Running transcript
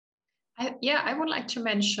I would like to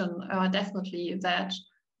mention definitely that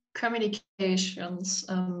communications,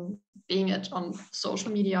 being it on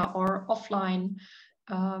social media or offline,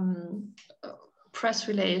 um, press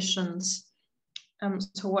relations,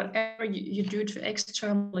 so whatever you do to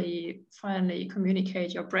externally finally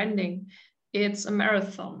communicate your branding, it's a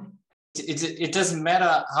marathon. It doesn't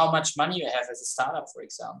matter how much money you have as a startup, for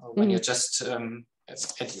example, when you're just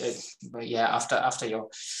after your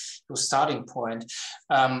starting point,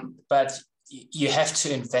 but you have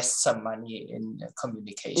to invest some money in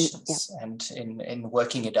communications and in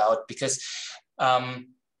working it out, because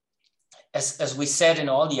as we said in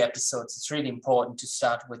all the episodes, it's really important to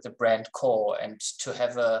start with the brand core and to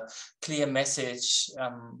have a clear message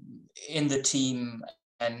in the team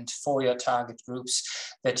and for your target groups,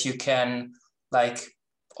 that you can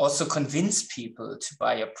also convince people to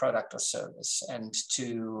buy your product or service, and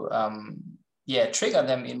to trigger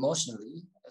them emotionally